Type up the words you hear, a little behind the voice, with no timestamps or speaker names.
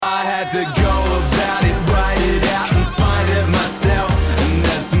had to go about it, write it out and find it myself. And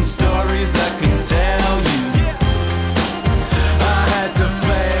there's some stories I can tell you. I had to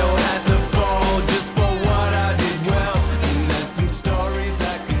fail, had to fall just for what I did well. And there's some stories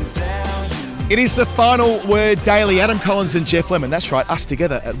I can tell you. It is the Final Word Daily. Adam Collins and Jeff Lemon. That's right, us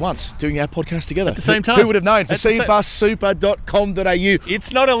together at once, doing our podcast together. At the same time. Who would have known? For cbussuper.com.au.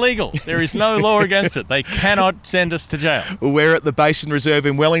 It's not illegal. There is no law against it. They cannot send us to jail. We're at the Basin Reserve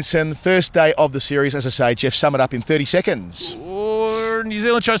in Wellington. First day of the series. As I say, Jeff, sum it up in 30 seconds. New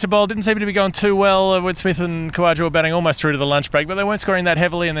Zealand chose to bowl. Didn't seem to be going too well with Smith and Khawaja were batting almost through to the lunch break, but they weren't scoring that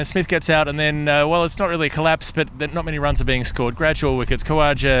heavily, and then Smith gets out, and then, it's not really a collapse, but not many runs are being scored. Gradual wickets.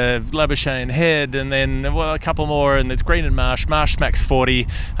 Khawaja, Labuschagne, Head, and then, a couple more, and it's Green and Marsh. Marsh smacks 40,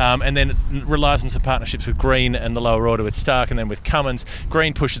 and then it relies on some partnerships with Green and the lower order with Stark, and then with Cummins.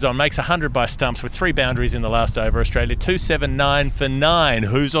 Green pushes on, makes 100 by stumps with 3 boundaries in the last over. Australia 279 for 9.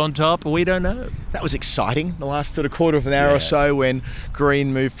 Who's on top? We don't know. That was exciting, the last sort of quarter of an hour or so, when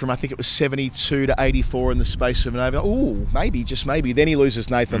Green moved from, I think it was 72 to 84 in the space of an over. Ooh, maybe, just maybe. Then he loses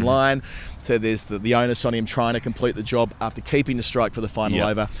Nathan Lyon. So there's the onus on him trying to complete the job after keeping the strike for the final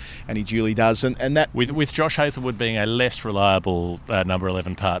over, and he duly does. And that with Josh Hazlewood being a less reliable number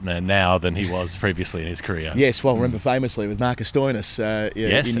 11 partner now than he was previously in his career. Yes, well, remember famously with Marcus Stoinis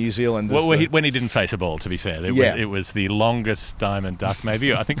in New Zealand. Well, when he didn't face a ball, to be fair. It was the longest diamond duck,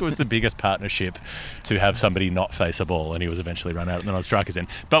 maybe. I think it was the biggest partnership to have somebody not face a ball, and he was eventually run out and then on strikers end.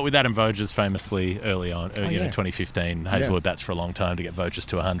 But with Adam Voges famously early on, in 2015, Hazlewood bats for a long time to get Voges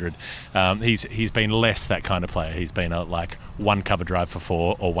to 100. He's been less that kind of player. He's been like one cover drive for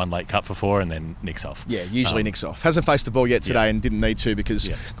 4 or one late cut for 4 and then nicks off. Yeah, usually nicks off. Hasn't faced the ball yet today and didn't need to because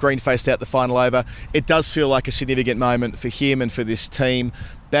Green faced out the final over. It does feel like a significant moment for him and for this team.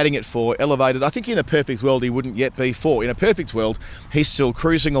 Batting at 4, elevated. I think in a perfect world he wouldn't yet be 4. In a perfect world, he's still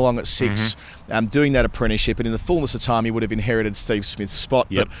cruising along at 6, doing that apprenticeship, and in the fullness of time he would have inherited Steve Smith's spot.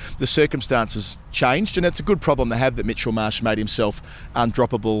 But the circumstances changed, and it's a good problem to have that Mitchell Marsh made himself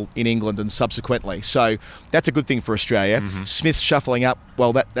undroppable in England and subsequently. So that's a good thing for Australia. Smith shuffling up,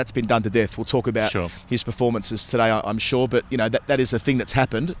 well, that's been done to death. We'll talk about his performances today, I'm sure, but that is a thing that's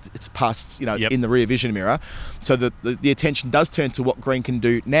happened. It's past, it's in the rear vision mirror. So the attention does turn to what Green can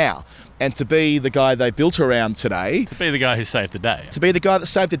do now. And to be the guy they built around today. To be the guy who saved the day. To be the guy that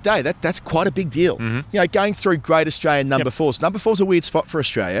saved the day. That's quite a big deal. Going through great Australian number 4s. Number 4's a weird spot for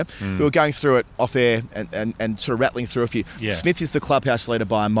Australia. We were going through it off air and sort of rattling through a few. Smith is the clubhouse leader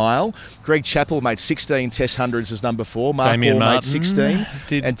by a mile. Greg Chappell made 16 Test hundreds as number 4. Mark Hall made 16.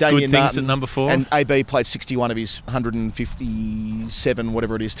 Did Damien good things at number 4. And AB played 61 of his 157,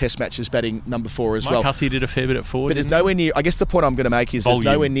 whatever it is, Test matches batting number 4 as well. Mike Hussey did a fair bit at 4. But there's nowhere near, I guess the point I'm going to make is there's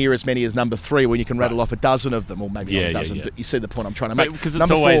nowhere near as many as number 3 when you can rattle off a dozen of them, or maybe not a dozen, but you see the point I'm trying to make. Because it's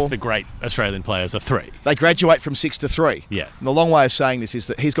always the great Australian players are 3. They graduate from 6 to 3. Yeah. And the long way of saying this is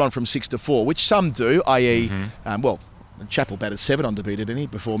that he's gone from 6 to 4, which some do, i.e., Chappell batted 7 on debut, didn't he,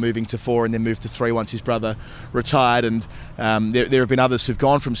 before moving to 4 and then moved to 3 once his brother retired. And there have been others who've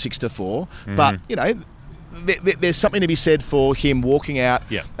gone from 6 to 4. But, there's something to be said for him walking out.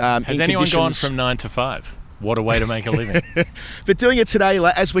 Has anyone gone from 9 to 5? What a way to make a living. But doing it today,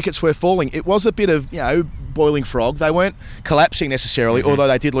 as wickets were falling, it was a bit of, boiling frog. They weren't collapsing necessarily, although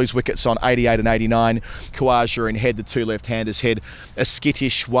they did lose wickets on 88 and 89. Khawaja and Head, the 2 left-handers. Head, a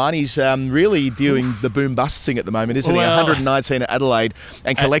skittish one. He's really doing the boom-bust thing at the moment, isn't he? 119 at Adelaide,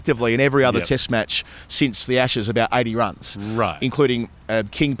 and collectively in every other Test match since the Ashes, about 80 runs. Right. Including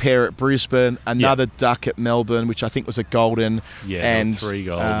King Pair at Brisbane, another duck at Melbourne, which I think was a golden, and 3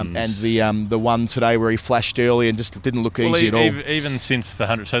 goldens. And the one today where he flashed early and just didn't look easy at all. Even since the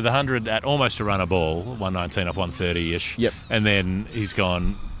 100, so the 100 at almost a run a ball, 119 off 130-ish. Yep. And then he's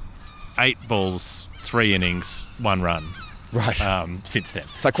gone 8 balls, 3 innings, 1 run. Right. Since then.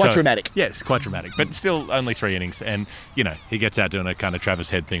 So quite dramatic. Yes, quite dramatic. But still only 3 innings. And, he gets out doing a kind of Travis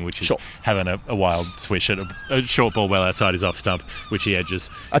Head thing, which is having a wild swish at a short ball well outside his off stump, which he edges.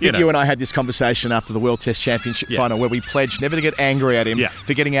 I think you and I had this conversation after the World Test Championship final where we pledged never to get angry at him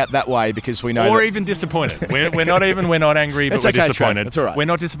for getting out that way, because we know Or even disappointed. We're not angry, but we're disappointed. It's all right. We're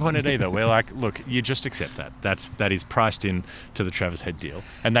not disappointed either. We're like, look, you just accept that. That is priced in to the Travis Head deal.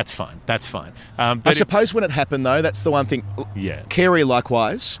 And that's fine. That's fine. But I suppose when it happened, though, that's the one thing. Yeah. Carey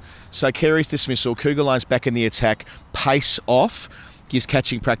likewise. So Carey's dismissal, Cougar Lions back in the attack, pace off, gives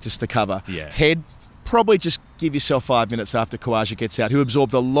catching practice to cover. Yeah. Head probably just give yourself 5 minutes after Khawaja gets out, who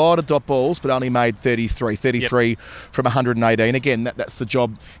absorbed a lot of dot balls but only made 33 from 118. Again, that's the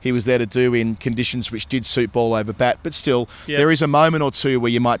job he was there to do in conditions which did suit ball over bat, but still, there is a moment or two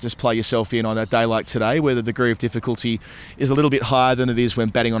where you might just play yourself in on a day like today, where the degree of difficulty is a little bit higher than it is when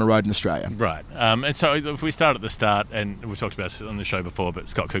batting on a road in Australia. Right. And so if we start at the start, and we've talked about this on the show before, but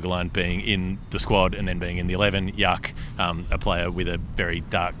Scott Kuggeleijn being in the squad and then being in the 11, yuck, a player with a very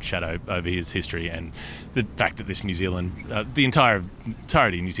dark shadow over his history, and the fact that this New Zealand, the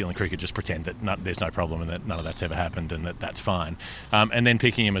entirety of New Zealand cricket just pretend that there's no problem and that none of that's ever happened and that's fine. And then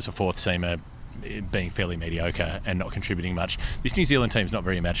picking him as a fourth seamer, being fairly mediocre and not contributing much. This New Zealand team's not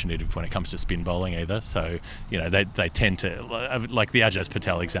very imaginative when it comes to spin bowling either. So, they tend to, like the Ajaz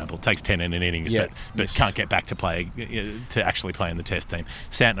Patel example, takes 10 in an innings, but can't get back to actually play in the test team.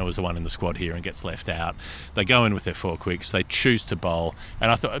 Santner was the one in the squad here and gets left out. They go in with their 4 quicks. They choose to bowl. And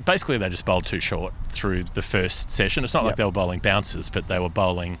I thought, basically, they just bowled too short through the first session. It's not like they were bowling bounces, but they were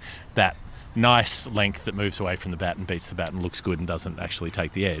bowling that nice length that moves away from the bat and beats the bat and looks good and doesn't actually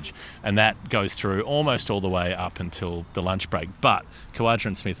take the edge. And that goes through almost all the way up until the lunch break. But Khawaja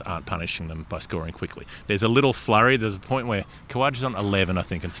and Smith aren't punishing them by scoring quickly. There's a little flurry. There's a point where Khawaja's on 11, I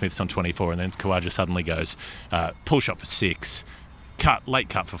think, and Smith's on 24, and then Khawaja suddenly goes pull shot for 6, late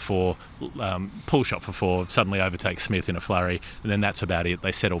cut for 4, pull shot for 4, suddenly overtakes Smith in a flurry, and then that's about it.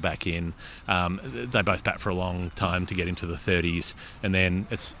 They settle back in. They both bat for a long time to get into the 30s, and then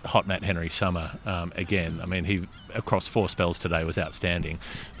it's hot Matt Henry summer again. I mean, he across 4 spells today was outstanding.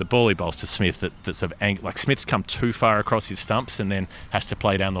 The ball he bowls to Smith that sort of like Smith's come too far across his stumps and then has to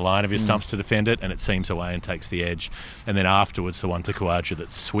play down the line of his stumps to defend it, and it seams away and takes the edge. And then afterwards, the one to Khawaja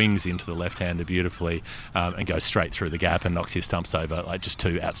that swings into the left-hander beautifully and goes straight through the gap and knocks his stumps over. Like just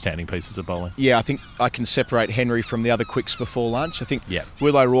 2 outstanding pieces of bowling. Yeah, I think I can separate Henry from the other quicks before lunch. I think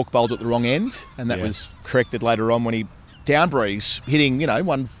Will O'Rourke bowled at the wrong end, and that was corrected later on when he downbreeze, hitting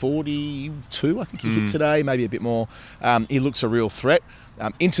 142. I think he hit today, maybe a bit more. He looks a real threat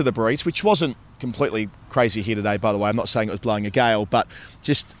into the breeze, which wasn't completely crazy here today, by the way. I'm not saying it was blowing a gale, but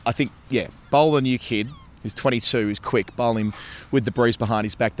just I think bowl the new kid who's 22, who's quick, bowl him with the breeze behind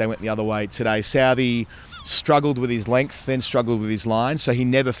his back. They went the other way today. Southee struggled with his length, then struggled with his line, so he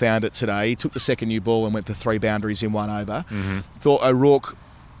never found it today. He took the second new ball and went for 3 boundaries in 1 over. Thought O'Rourke,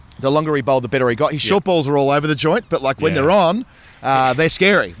 the longer he bowled, the better he got. His short balls are all over the joint, but when they're on, they're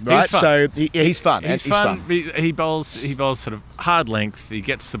scary, right? So he's fun. He's fun. He bowls sort of hard length. He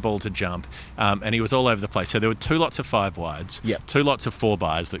gets the ball to jump, and he was all over the place. So there were 2 lots of 5 wides, 2 lots of 4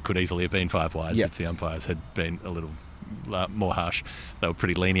 byes that could easily have been 5 wides if the umpires had been a little more harsh. They were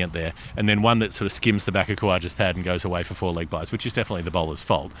pretty lenient there. And then one that sort of skims the back of Khawaja's pad and goes away for 4 leg byes, which is definitely the bowler's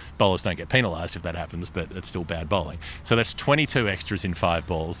fault. Bowlers don't get penalised if that happens, but it's still bad bowling. So that's 22 extras in 5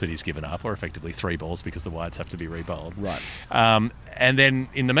 balls that he's given up, or effectively 3 balls because the wides have to be rebowled. Right. And then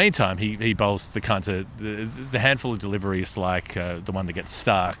in the meantime, he bowls the kinds of the handful of deliveries like the one that gets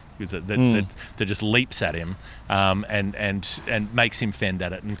Stark, that just leaps at him and makes him fend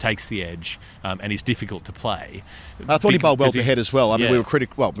at it and takes the edge, and he's difficult to play. I thought he bowled well to head as well. I mean, we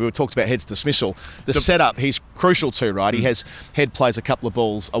were talked about head's dismissal. The setup he's crucial to, right? He has head plays a couple of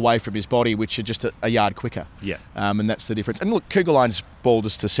balls away from his body, which are just a yard quicker. Yeah. And that's the difference. And look, Kugelein's ball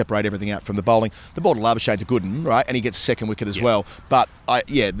just to separate everything out from the bowling. The ball to Labuschagne's a good one, right? And he gets second wicket as well. But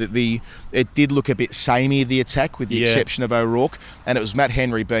it did look a bit samey, the attack, with the exception of O'Rourke, and it was Matt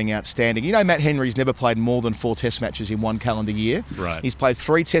Henry being outstanding. Matt Henry's never played more than 4 test matches in 1 calendar year. Right. He's played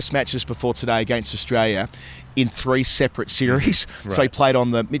 3 test matches before today against Australia in 3 separate series. Right. So he played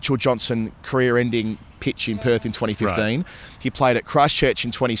on the Mitchell Johnson career-ending pitch in Perth in 2015. Right. He played at Christchurch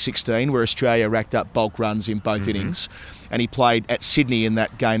in 2016, where Australia racked up bulk runs in both innings. And he played at Sydney in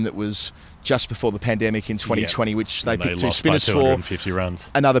that game that was just before the pandemic in 2020, which they picked 2 spinners for. 250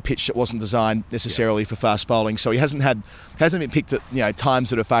 runs. Another pitch that wasn't designed necessarily for fast bowling. So he hasn't been picked at times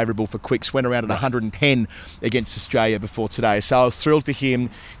that are favourable for quicks. Went around at 110 against Australia before today. So I was thrilled for him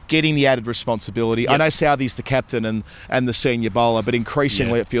getting the added responsibility. I know Southee's the captain and the senior bowler, but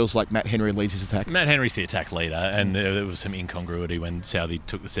increasingly it feels like Matt Henry leads his attack. Matt Henry's the attack leader, and there was some incongruity when Southee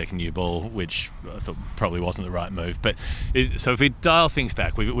took the second new ball, which I thought probably wasn't the right move. But so if we dial things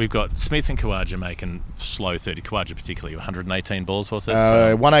back, we've got Smith and Khawaja making slow 30. Khawaja particularly 118 balls, was it?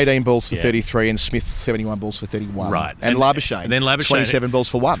 118 balls for 33, and Smith 71 balls for 31. Right. And Labuschagne, 27 balls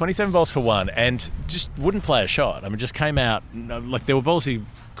for 1. 27 balls for 1, and just wouldn't play a shot. I mean, just came out like there were balls he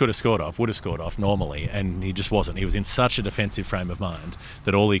could have scored off, would have scored off normally, and he just wasn't. He was in such a defensive frame of mind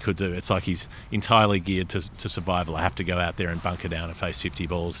that all he could do, it's like he's entirely geared to survival. I have to go out there and bunker down and face 50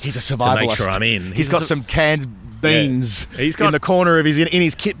 balls. He's a survivalist. To make sure I'm in. He's got some canned beans He's got, in the corner of in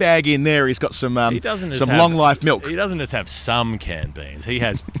his kit bag in there. He's got some long life milk. He doesn't just have some canned beans. He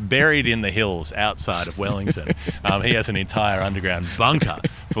has buried in the hills outside of Wellington. He has an entire underground bunker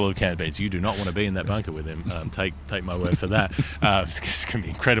full of canned beans. You do not want to be in that bunker with him. Take my word for that. It's going to be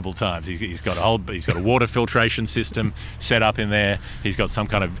incredible times. He's got a water filtration system set up in there. He's got some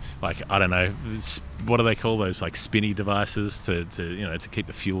kind of I don't know. What do they call those spinny devices to keep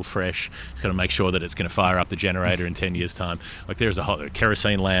the fuel fresh? He's got to make sure that it's going to fire up the generator in 10 years' time. There's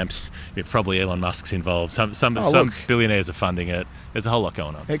kerosene lamps. Probably Elon Musk's involved. Some billionaires are funding it. There's a whole lot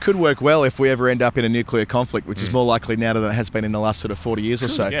going on. It could work well if we ever end up in a nuclear conflict, which is more likely now than it has been in the last sort of 40 years or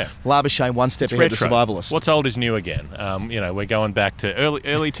so. Yeah. Labuschagne one step ahead of the survivalist. What's old is new again. We're going back to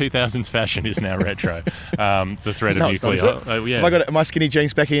early 2000s fashion is now retro. The threat of nuclear. Have my skinny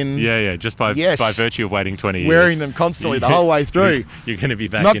jeans back in? Yeah. Just by virtue of waiting 20 years. Wearing them constantly the whole way through. You're going to be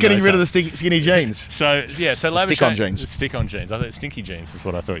back. Not getting rid of the skinny jeans. So Labuschagne, stick-on jeans. Stick-on jeans. I thought stinky jeans is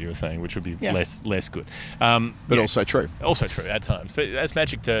what I thought you were saying, which would be less good. But also true. Also true at times. But as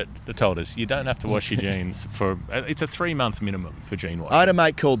Magic told us, you don't have to wash your jeans for. It's a 3-month minimum for jean washing. I had a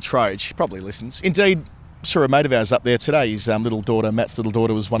mate called Troge. He probably listens. Indeed, saw a mate of ours up there today. His little daughter, Matt's little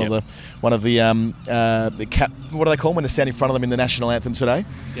daughter, was one of the what do they call them when they stand in front of them in the national anthem today?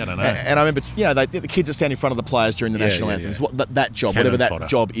 Yeah, I don't know. And I remember, the kids that stand in front of the players during the national anthems. That job, Cannon whatever that fodder.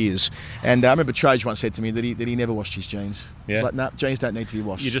 job is. And I remember Troge once said to me that he never washed his jeans. Yeah. It's like, no, jeans don't need to be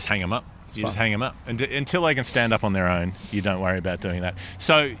washed. You just hang them up. Just hang them up. Until they can stand up on their own, you don't worry about doing that.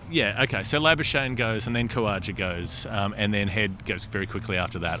 So, okay. So Labuschagne goes, and then Khawaja goes, and then Head goes very quickly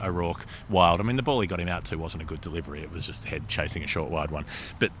after that. O'Rourke, wild. I mean, the ball he got him out to wasn't a good delivery. It was just Head chasing a short, wide one.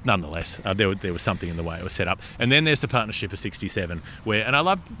 But nonetheless, there was something in the way it was set up. And then there's the partnership of 67, and I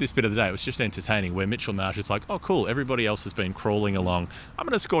loved this bit of the day. It was just entertaining, where Mitchell Marsh is like, oh, cool, everybody else has been crawling along. I'm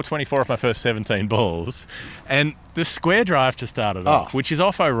going to score 24 off my first 17 balls. And the square drive to start it off, which is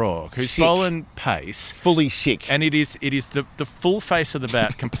off O'Rourke, who's bowling pace, fully sick, and it is the full face of the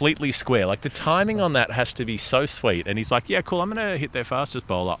bat, completely square. The timing on that has to be so sweet. And he's like, yeah, cool, I'm going to hit their fastest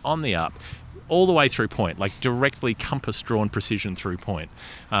bowler on the up, all the way through point, directly compass-drawn precision through point,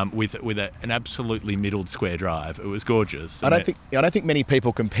 with an absolutely middled square drive. It was gorgeous. I don't think many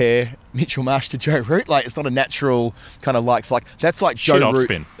people compare Mitchell Marsh to Joe Root. It's not a natural kind of that's like Joe Root.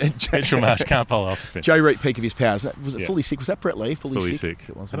 Spin. Mitchell Marsh can't bowl off spin. Joe Root, peak of his powers. Was it fully sick? Was that Brett Lee? Fully sick.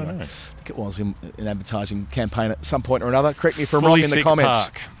 It was. I don't know. I think it was in an advertising campaign at some point or another. Correct me if I'm Fully wrong in the sick comments.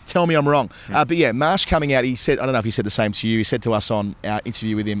 Park. Tell me I'm wrong. But Marsh coming out, he said, I don't know if he said the same to you, he said to us on our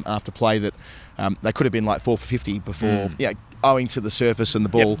interview with him after play that they could have been 4 for 50 before, owing to the surface and the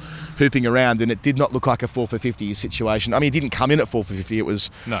ball hooping around, and it did not look like a 4 for 50 situation. I mean, he didn't come in at 4 for 50, it was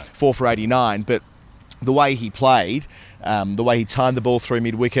 4 for 89, but the way he played, the way he timed the ball through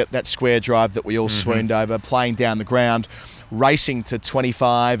mid-wicket, that square drive that we all swooned over, playing down the ground, racing to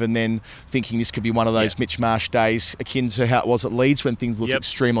 25 and then thinking this could be one of those Mitch Marsh days akin to how it was at Leeds when things looked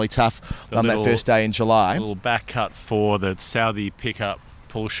extremely tough on that first day in July. A little back cut for the Southey pickup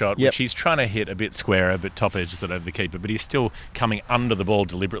pull shot, which he's trying to hit a bit squarer, but top edges it over the keeper, but he's still coming under the ball,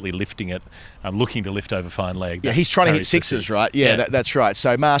 deliberately lifting it, looking to lift over fine leg. He's trying to hit sixes, right? That's right.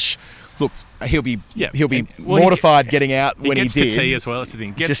 So Marsh, look, he'll be mortified getting out when he did. He gets to tee as well. That's the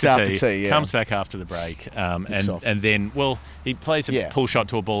thing. Gets just to after tee, comes back after the break, and then he plays a pull shot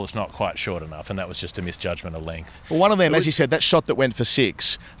to a ball that's not quite short enough, and that was just a misjudgment of length. Well, one of them, as you said, that shot that went for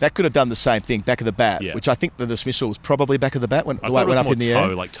 6, that could have done the same thing, back of the bat, which I think the dismissal was probably back of the bat when the way it went up in the air.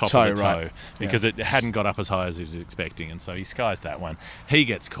 Top of the toe, because it hadn't got up as high as he was expecting, and so he skies that one. He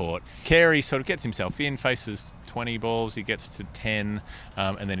gets caught. Carey sort of gets himself in, faces 20 balls, he gets to 10,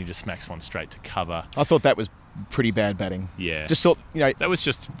 and then he just smacks one straight to cover. I thought that was pretty bad batting. Yeah, just thought that was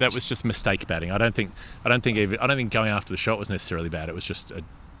just mistake batting. I don't think going after the shot was necessarily bad. It was just a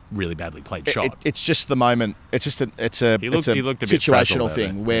really badly played shot. It's just the moment. It's just it's a situational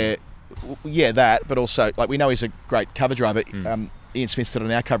thing where that, but also we know he's a great cover driver. Ian Smith said on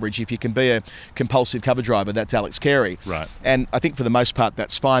our coverage, if you can be a compulsive cover driver, that's Alex Carey. Right. And I think for the most part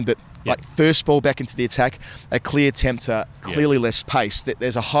that's fine, but first ball back into the attack, a clear tempter, clearly less pace.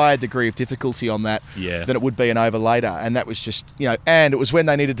 There's a higher degree of difficulty on that than it would be an over later. And that was just, and it was when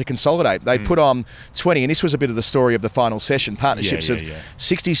they needed to consolidate. They put on 20, and this was a bit of the story of the final session, partnerships of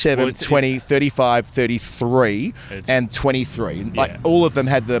 67, 20, 35, 33, and 23. All of them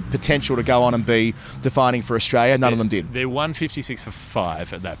had the potential to go on and be defining for Australia. None of them did. They're 156 makes for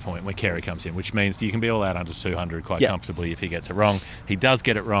 5 at that point when Carey comes in, which means you can be all out under 200 quite comfortably if he gets it wrong. He does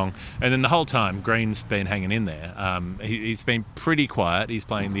get it wrong. And then the whole time, Green's been hanging in there. He's been pretty quiet. He's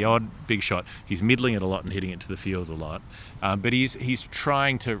playing the odd big shot. He's middling it a lot and hitting it to the field a lot. But he's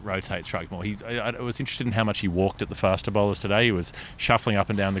trying to rotate strike more. I was interested in how much he walked at the faster bowlers today. He was shuffling up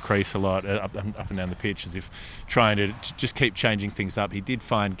and down the crease a lot, up and down the pitch, as if trying to just keep changing things up. He did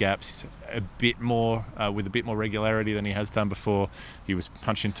find gaps a bit more with a bit more regularity than he has done before. He was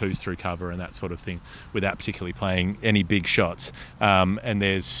punching twos through cover and that sort of thing without particularly playing any big shots. And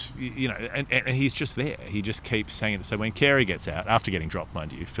there's, and he's just there. He just keeps hanging it. So when Carey gets out, after getting dropped,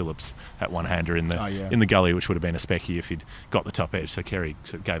 mind you, Phillips that one-hander in the gully, which would have been a specky if he'd got the top edge. So Carey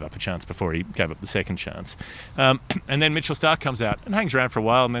sort of gave up a chance before he gave up the second chance. And then Mitchell Starc comes out and hangs around for a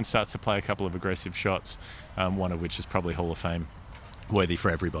while and then starts to play a couple of aggressive shots, one of which is probably Hall of Fame worthy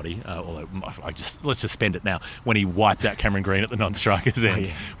for everybody, although let's just spend it now. When he wiped out Cameron Green at the non-striker's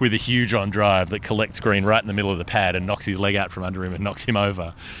end with a huge on drive that collects Green right in the middle of the pad and knocks his leg out from under him and knocks him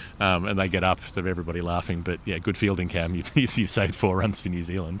over, and they get up, so everybody laughing. But yeah, good fielding, Cam. You've saved 4 runs for New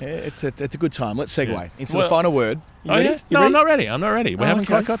Zealand. It's a good time. Let's segue into the final word. You ready? No, I'm not ready. We haven't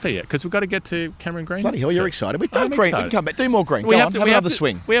quite got there yet because we've got to get to Cameron Green. Bloody hell, you're excited. We've done Green. We can come back. Do more Green. Have another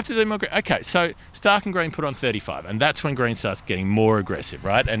swing. We have to do more Green. Okay, so Starc and Green put on 35, and that's when Green starts getting more aggressive,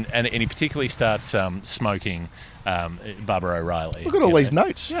 right? And he particularly starts smoking Barbara O'Reilly. Look at all these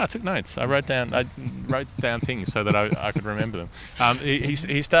notes. Yeah, I took notes. I wrote down things so that I could remember them.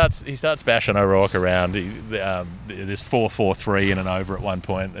 He starts bashing O'Rourke around. There's 4-4-3 in and over at one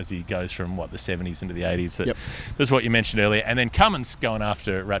point as he goes from the 70s into the 80s. That's what you mentioned earlier. And then Cummins going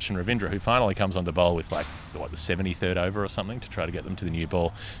after Rachin Ravindra, who finally comes on to bowl with the 73rd over or something to try to get them to the new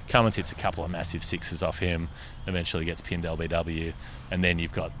ball. Cummins hits a couple of massive sixes off him. Eventually gets pinned LBW, and then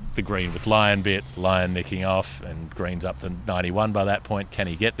you've got the Green with Lyon nicking off, and Green's up to 91 by that point. Can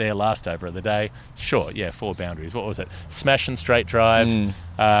he get there? Last over of the day. Sure, 4 boundaries. What was it? Smash and straight drive,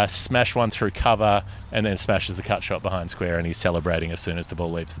 smash one through cover, and then smashes the cut shot behind square, and he's celebrating as soon as the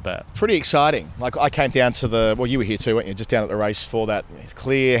ball leaves the bat. Pretty exciting. I came down to you were here too, weren't you? Just down at the race for that. It's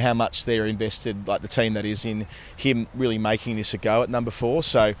clear how much they're invested, the team that is, in him really making this a go at number 4.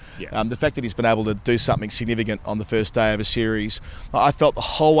 So the fact that he's been able to do something significant on the first day of a series, I felt the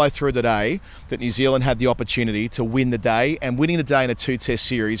whole way through the day that New Zealand had the opportunity to win the day, and winning the day in a 2-test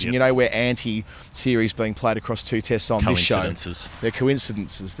series, and we're anti-series being played across 2 tests on this show. They're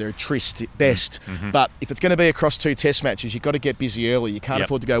coincidences. They're a tryst at best. But if it's going to be across 2 test matches, you've got to get busy early. You can't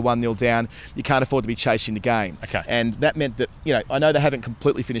afford to go 1-0 down. You can't afford to be chasing the game. Okay. And that meant that, I know they haven't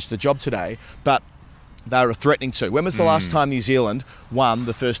completely finished the job today, but they were threatening to. When was the last time New Zealand won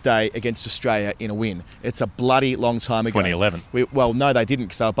the first day against Australia in a win? It's a bloody long time ago. 2011. No, they didn't,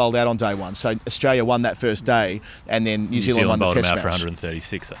 because they were bowled out on day 1. So Australia won that first day, and then New Zealand won the test match. New Zealand bowled them out for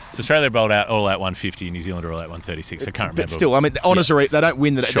 136. So Australia bowled out all out 150, New Zealand are all out 136. I can't remember. But still, the honours are, they don't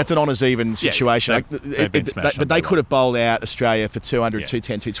win. That's an honours even situation. But they could have bowled out Australia for 200,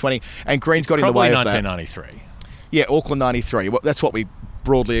 210, 220, and Green's got in the way of that. Probably 1993. Yeah, Auckland 93. That's what we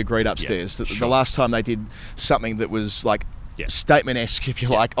broadly agreed upstairs. The last time they did something that was statement-esque, if you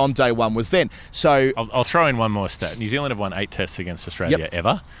like, on day 1 was then. So I'll throw in one more stat. New Zealand have won 8 tests against Australia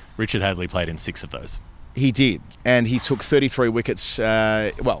ever. Richard Hadley played in 6 of those. He did, and he took 33 wickets.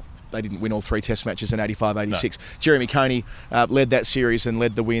 They didn't win all 3 test matches in 85, 86. No. Jeremy Coney led that series and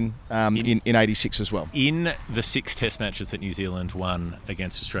led the win in 86 as well. In the 6 test matches that New Zealand won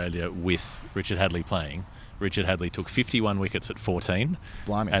against Australia with Richard Hadley playing, Richard Hadley took 51 wickets at 14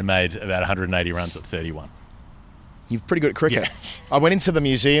 and made about 180 runs at 31. You're pretty good at cricket. Yeah. I went into the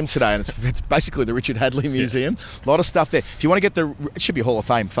museum today, and it's basically the Richard Hadley Museum. A lot of stuff there. If you want to get it should be Hall of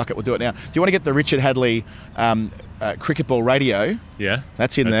Fame. Fuck it, we'll do it now. Do you want to get the Richard Hadley cricket ball radio? Yeah.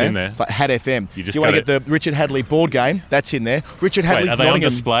 That's in there. It's like Had FM. You want to get the Richard Hadley board game? That's in there. Richard Hadley's are they on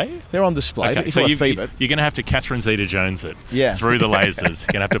display? They're on display. Okay, so you're going to have to Catherine Zeta-Jones it through the lasers.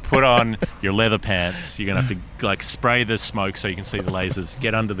 You're going to have to put on your leather pants. You're going to have to spray the smoke so you can see the lasers,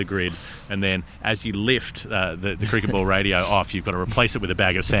 get under the grid, and then as you lift the cricket ball radio off, you've got to replace it with a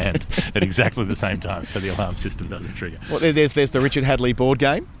bag of sand at exactly the same time so the alarm system doesn't trigger. Well, there's the Richard Hadley board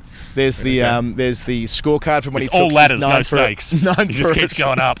game. There's the scorecard from when it's he took all ladders, no snakes. It just keeps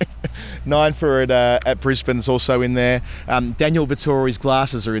going up. 9 for it at Brisbane is also in there. Daniel Vittori's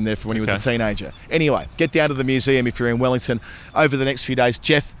glasses are in there from when he was a teenager. Anyway, get down to the museum if you're in Wellington over the next few days.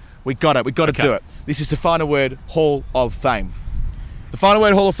 Jeff, we got it. We got to do it. This is the Final Word Hall of Fame. The Final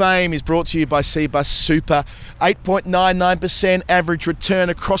Word Hall of Fame is brought to you by Cbus Super. 8.99% average return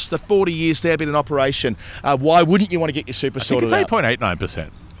across the 40 years they've been in operation. Why wouldn't you want to get your Super sorted out? I think it's 8.89%.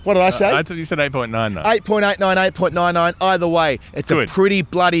 What did I say? I thought you said 8.99. 8.89, 8.99. Either way, it's Good. a pretty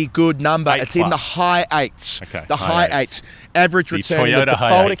bloody good number. 8 It's in the plus. high eights. Okay, The high high eights. eights. Average The return, the Toyota high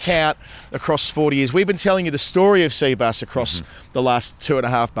default eights. account across 40 years. We've been telling you the story of Seabus across the last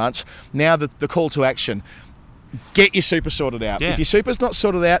 2.5 months. Now the call to action. Get your super sorted out. Yeah. If your super's not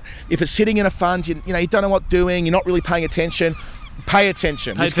sorted out, if it's sitting in a fund, you don't know what doing, you're not really paying attention, pay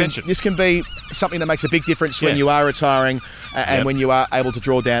attention. This can be something that makes a big difference when you are retiring and when you are able to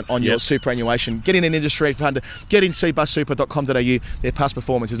draw down on your superannuation. Get in an industry fund, get in cbussuper.com.au. Their past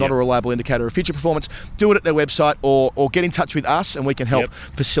performance is not a reliable indicator of future performance. Do it at their website or get in touch with us and we can help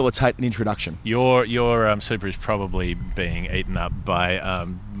facilitate an introduction. Your super is probably being eaten up by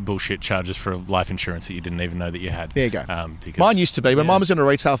bullshit charges for life insurance that you didn't even know that you had. There you go. Because mine used to be. When mine was in a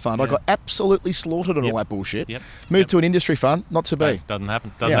retail fund, I got absolutely slaughtered on all that bullshit. Moved to an industry fund, not to be. No, doesn't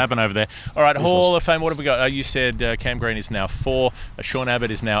happen. Doesn't happen over there. All right, Hall of Fame, what have we got? You said Cam Green is now 4. Sean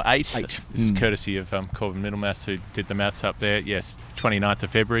Abbott is now 8. This is courtesy of Corbin Middlemass, who did the maths up there. Yes, 29th of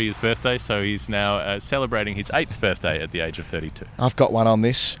February, his birthday, so he's now celebrating his 8th birthday at the age of 32. I've got one on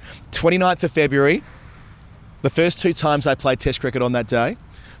this. 29th of February, the first 2 times they played Test cricket on that day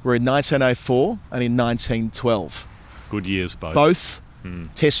were in 1904 and in 1912. Good years, both. Both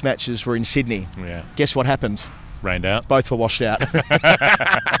Test matches were in Sydney. Yeah. Guess what happened? Rained out. Both were washed out.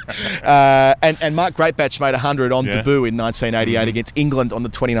 And Mark Greatbatch made 100 on debut in 1988 against England on the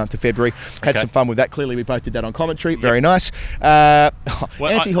 29th of February. Had some fun with that. Clearly, we both did that on commentary. Very nice.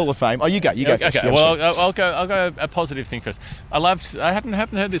 Anti-Hall of Fame. Oh, you go. You go first. Okay. Well, I'll go a positive thing first. I haven't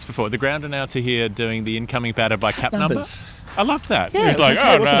heard this before. The ground announcer here doing the incoming batter by cap Numbers. number. I loved that. Yeah, he was it was like,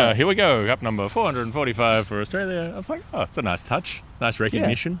 okay, oh, wasn't no, it? here we go. Cap number 445 for Australia. I was like, oh, it's a nice touch. Nice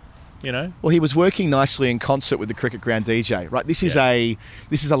recognition. You know. Well, he was working nicely in concert with the cricket ground DJ. Right, this is a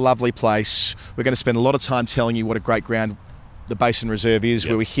lovely place. We're going to spend a lot of time telling you what a great ground the Basin Reserve is.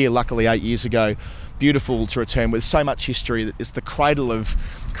 Where we were here, luckily, 8 years ago. Beautiful to return with so much history. It's the cradle of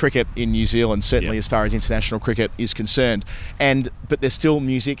cricket in New Zealand, certainly as far as international cricket is concerned. But there's still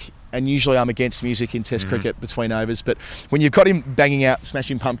music. And usually I'm against music in Test cricket between overs. But when you've got him banging out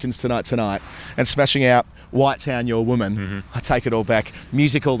Smashing Pumpkins tonight, and smashing out White Town, Your Woman, I take it all back.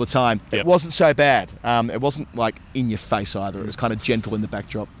 Music all the time. It wasn't so bad. It wasn't like in your face either. It was kind of gentle in the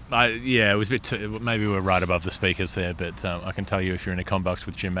backdrop. It was a bit. Maybe we're right above the speakers there, but I can tell you if you're in a combox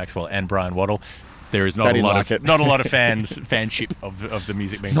with Jim Maxwell and Brian Waddle, there is not a lot of fanship of the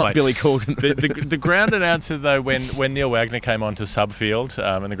music being played. Not Billy Corgan. The ground announcer though, when Neil Wagner came onto Subfield,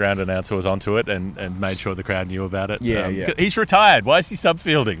 and the ground announcer was onto it and made sure the crowd knew about it. He's retired. Why is he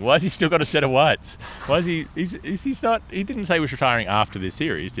subfielding? Why has he still got a set of whites? Why is he? He's not. He didn't say he was retiring after this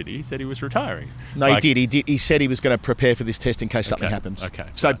series, did he? He said he was retiring. No, he did. He said he was going to prepare for this test in case something happened. Okay.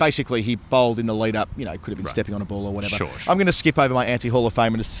 So basically, he bowled in the lead up. Could have been stepping on a ball or whatever. Sure. I'm going to skip over my anti-Hall of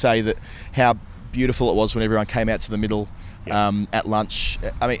Fame and just say that how beautiful it was when everyone came out to the middle at lunch.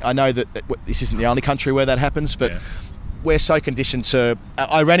 I mean, I know that this isn't the only country where that happens, but we're so conditioned to...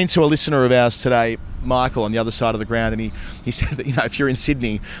 I ran into a listener of ours today, Michael, on the other side of the ground, and he said that if you're in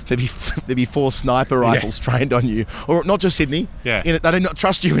Sydney, there'd be 4 sniper rifles trained on you, or not just Sydney. They do not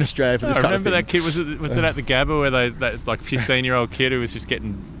trust you in Australia for this kind of thing. I remember that kid. Was it at the Gabba where that 15-year-old kid who was just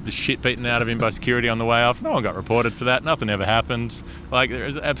getting the shit beaten out of him by security on the way off? No one got reported for that. Nothing ever happened. Like,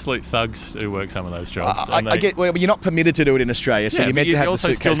 there's absolute thugs who work some of those jobs. I get. Well, you're not permitted to do it in Australia, so you're meant to have the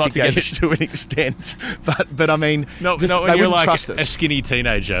suitcase engaged to an extent. But I mean, not they when you're wouldn't like trust us. a skinny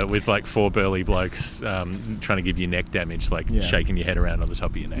teenager with like 4 burly blokes trying to give you neck damage, shaking your head around on the top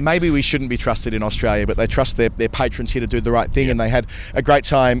of your neck. Maybe we shouldn't be trusted in Australia, but they trust their patrons here to do the right thing, and they had a great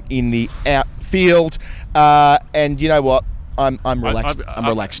time in the outfield. And you know what? I'm relaxed. I'm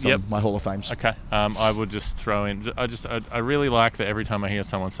relaxed on my Hall of Fames. Okay. I would just throw in. I really like that every time I hear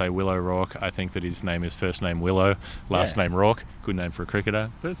someone say Willow Rourke, I think that his name is first name Willow, last name Rourke. Good name for a cricketer,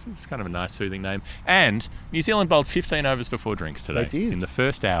 but it's kind of a nice, soothing name. And New Zealand bowled 15 overs before drinks today. They did. In the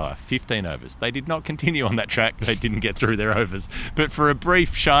first hour, 15 overs. They did not continue on that track. They didn't get through their overs. But for a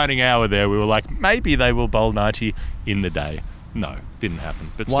brief, shining hour there, we were like, maybe they will bowl 90 in the day. No, didn't happen.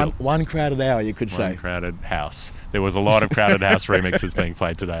 But still, one crowded hour, you could say. One crowded house. There was a lot of crowded house remixes being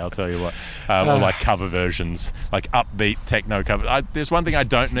played today, I'll tell you what. Or like cover versions, like upbeat techno cover. There's one thing I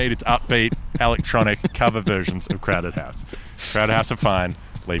don't need, it's upbeat electronic cover versions of Crowded House. Crowded House are fine.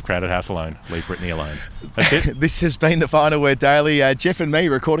 Leave Crowded House alone. Leave Brittany alone. That's it. This has been the Final Word Daily. Jeff and me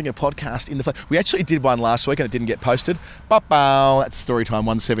recording a podcast in the flesh. We actually did one last week and it didn't get posted. That's Storytime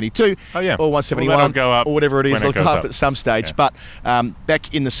 172. Oh, yeah. Or 171. Well, that'll go up or whatever it is. when it It'll go goes up up. at some stage. Yeah. But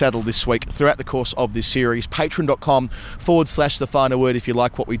back in the saddle this week throughout the course of this series. Patreon.com/The Final Word. If you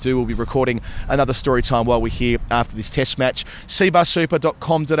like what we do, we'll be recording another Storytime while we're here after this test match.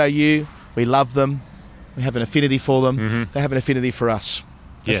 cbussuper.com.au. We love them. We have an affinity for them. Mm-hmm. They have an affinity for us.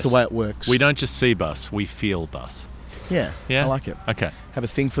 That's the way it works. We don't just see bus, we feel bus. Yeah, I like it. Okay. Have a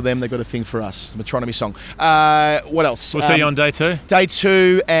thing for them, they've got a thing for us. The Metronomy song. What else? We'll see you on day 2. Day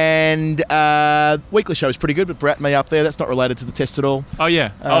 2, and weekly show is pretty good, but Brett and me up there. That's not related to the test at all. Oh, yeah.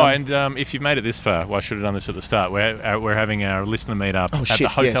 If you've made it this far, well, I should have done this at the start. We're having our listener meet up at the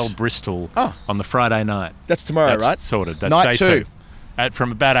Hotel Bristol on the Friday night. That's tomorrow, right? Sorted. That's night day 2.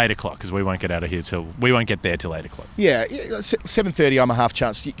 From about 8 o'clock, because we won't get out of here we won't get there till 8 o'clock. Yeah, 7:30 I'm a half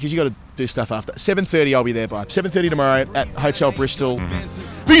chance, because you got to do stuff after. 7:30 I'll be there by. 7:30 tomorrow at Hotel Bristol.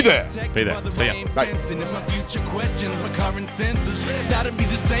 Mm-hmm. Be there. Be there. See ya. Bye. My future questions, my current senses. That'll be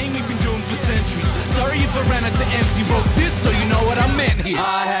the same we've been doing for centuries. Sorry if I ran out to empty. Wrote this so you know what I meant here.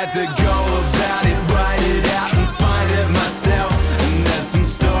 I had to